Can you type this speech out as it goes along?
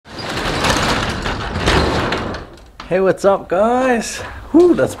Hey, what's up, guys?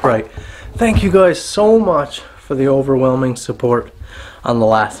 Whew, that's bright. Thank you guys so much for the overwhelming support on the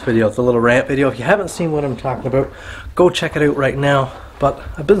last video. It's a little rant video. If you haven't seen what I'm talking about, go check it out right now. But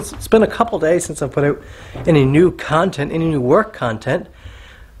it's been a couple days since I've put out any new content, any new work content.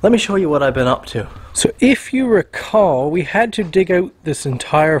 Let me show you what I've been up to. So if you recall, we had to dig out this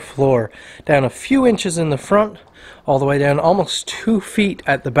entire floor down a few inches in the front, all the way down almost 2 feet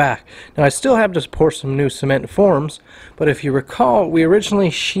at the back. Now I still have to pour some new cement forms, but if you recall, we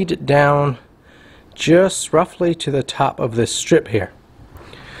originally sheeted down just roughly to the top of this strip here.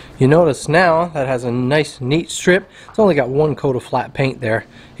 You notice now that has a nice neat strip. It's only got one coat of flat paint there.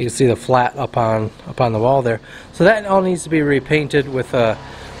 You can see the flat up on the wall there. So that all needs to be repainted with a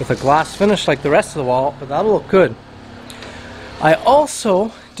gloss finish like the rest of the wall, but that'll look good. I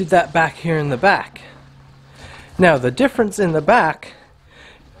also did that back here in the back. Now the difference in the back,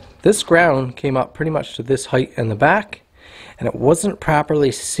 this ground came up pretty much to this height in the back, and it wasn't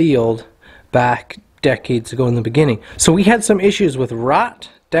properly sealed back decades ago in the beginning. So we had some issues with rot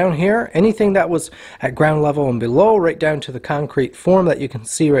down here. Anything that was at ground level and below, right down to the concrete form that you can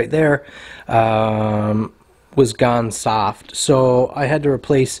see right there, was gone soft. So I had to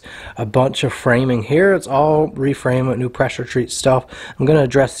replace a bunch of framing here. It's all reframe with new pressure treat stuff. I'm going to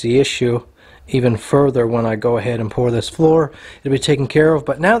address the issue even further when I go ahead and pour this floor. It'll be taken care of,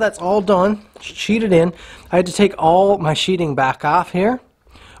 but now that's all done, sheeted in. I had to take all my sheeting back off here,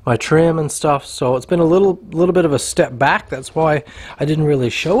 my trim and stuff, so it's been a little bit of a step back. That's why I didn't really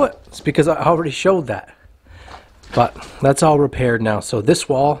show it. It's because I already showed that. But that's all repaired now, so this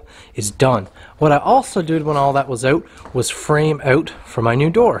wall is done. What I also did when all that was out was frame out for my new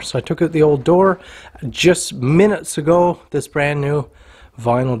door. So I took out the old door just minutes ago. This brand new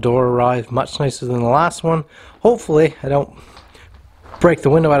vinyl door arrived, much nicer than the last one. Hopefully I don't break the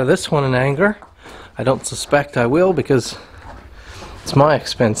window out of this one in anger. I don't suspect I will, because it's my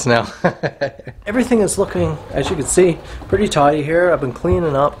expense now. Everything is looking, as you can see, pretty tidy here. I've been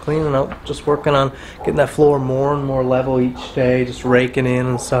cleaning up, just working on getting that floor more and more level each day, just raking in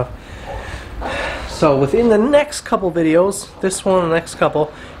and stuff. So within the next couple videos, this one and the next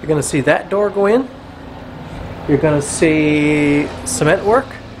couple, you're going to see that door go in. You're going to see cement work,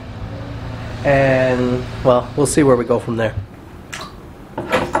 and well, we'll see where we go from there.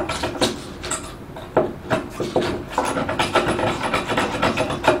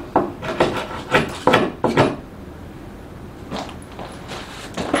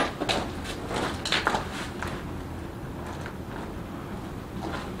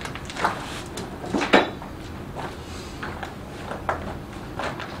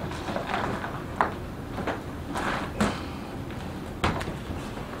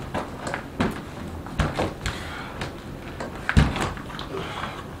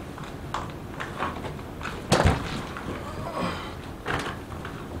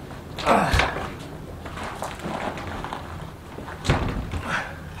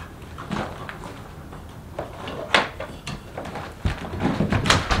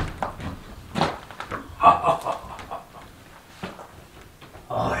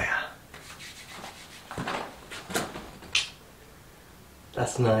 Oh yeah.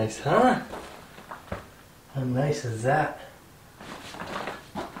 That's nice, huh? How nice is that?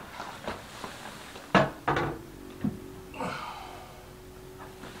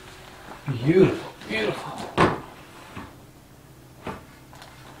 Beautiful, beautiful.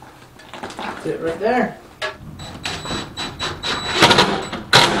 That's it right there.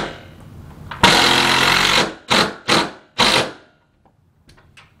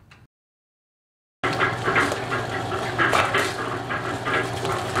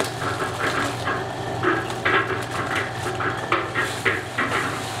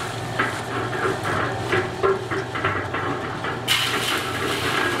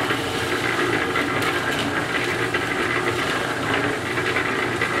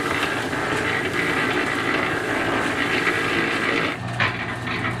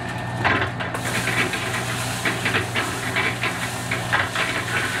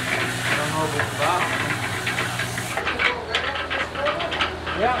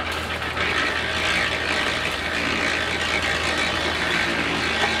 Yeah.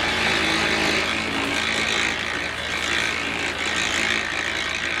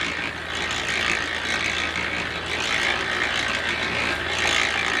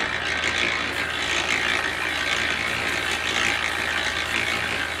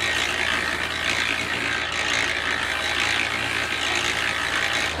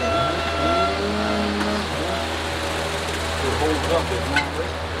 Up, it's not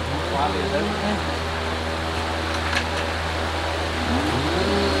really. Quality is everything.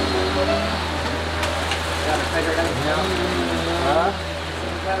 Got to figure it out.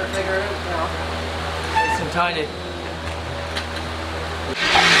 tiny.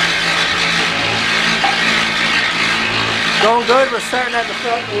 Going good. We're starting at the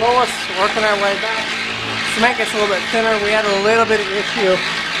front, the lowest, working our way back. Cement gets a little bit thinner. We had a little bit of issue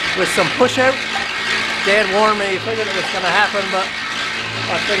with some push out. Dad warned me, he figured it was going to happen, but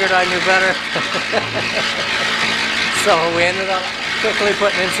I figured I knew better. So we ended up quickly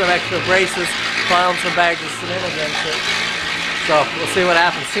putting in some extra braces, piling some bags of cement against it. So we'll see what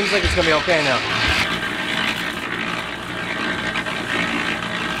happens. Seems like it's going to be okay now.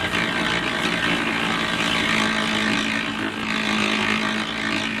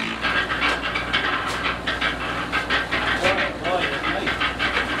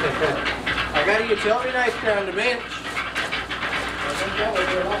 I got a utility knife here on the bench.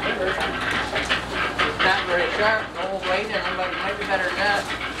 It's not very sharp, no blade in it, but it might be better than that.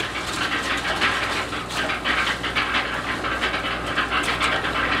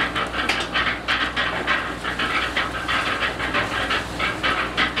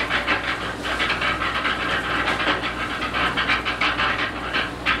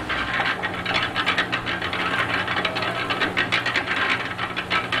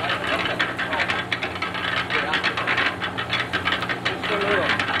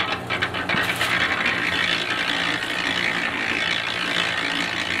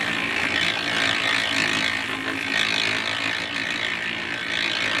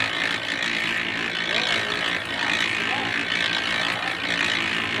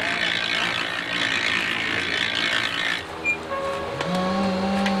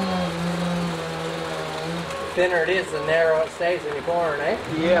 The thinner it is, the narrower it stays in the corner, eh?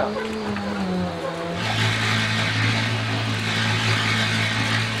 Yeah.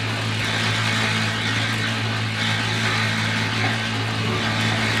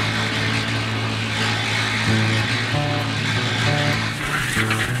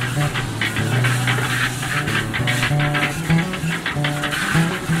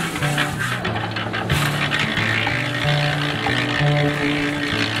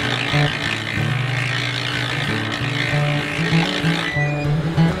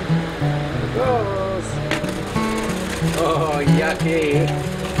 Oh, yucky.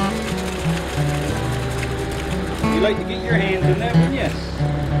 You like to get your hands in that one, yes?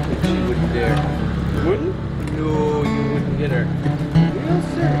 But you wouldn't dare. Wouldn't? No, you wouldn't get her. Real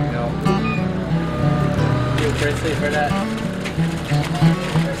sir. No. Too prissy for that.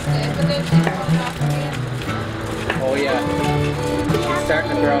 Oh yeah. She's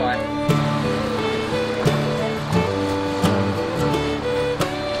starting to grow on.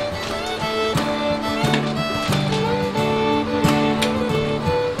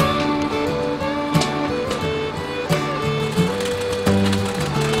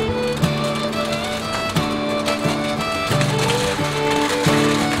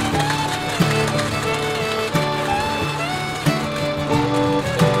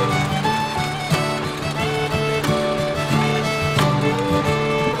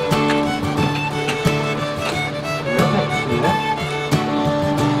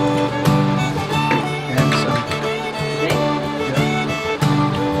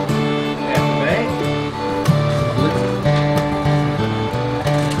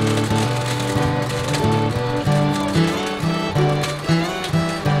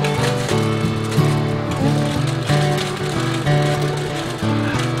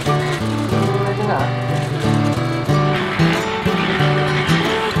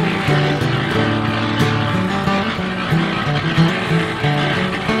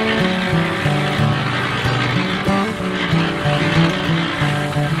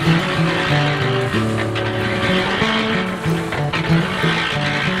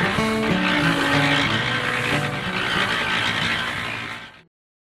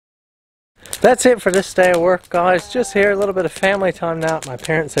 That's it for this day of work, guys. Just here, a little bit of family time now at my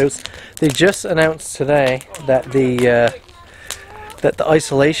parents' house. They just announced today that the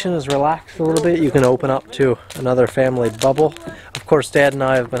isolation is relaxed a little bit. You can open up to another family bubble. Of course, Dad and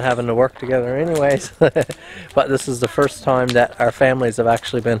I have been having to work together anyways, but this is the first time that our families have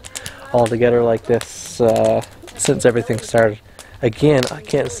actually been all together like this since everything started. Again, I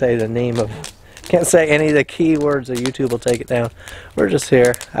can't say the name of... Can't say any of the key words or YouTube will take it down. We're just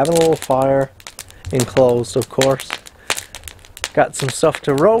here having a little fire, enclosed of course. Got some stuff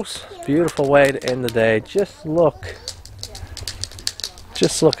to roast. Beautiful way to end the day. Just look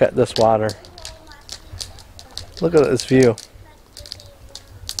at this water. Look at this view.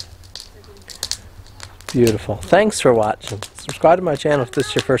 Beautiful. Thanks for watching. Subscribe to my channel if this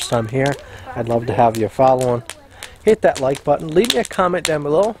is your first time here. I'd love to have you following. Hit that like button. Leave me a comment down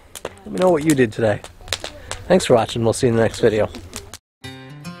below. Let me know what you did today. Thanks for watching. We'll see you in the next video.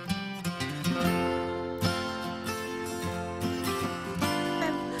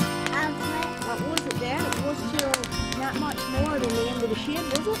 the shed,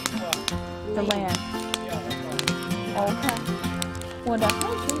 is it? The land. Okay. Well,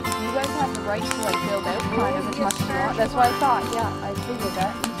 definitely. You guys have the right to like build out kind of as much as you want. That's what I thought. Yeah, I figured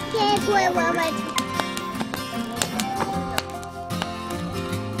that.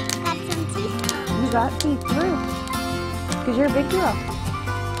 That's some teeth. You got teeth through. Because you're a big girl.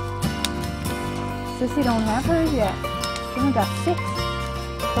 Sissy don't have hers yet. She only got 6.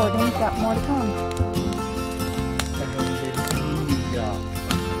 So Dane's got more to come.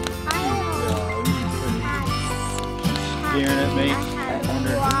 Staring at me. I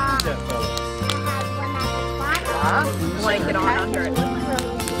wonder who's that fella. You want to get on under it?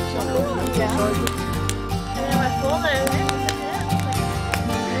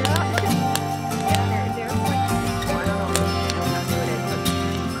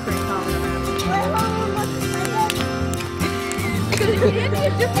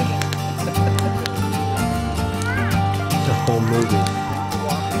 The whole movie.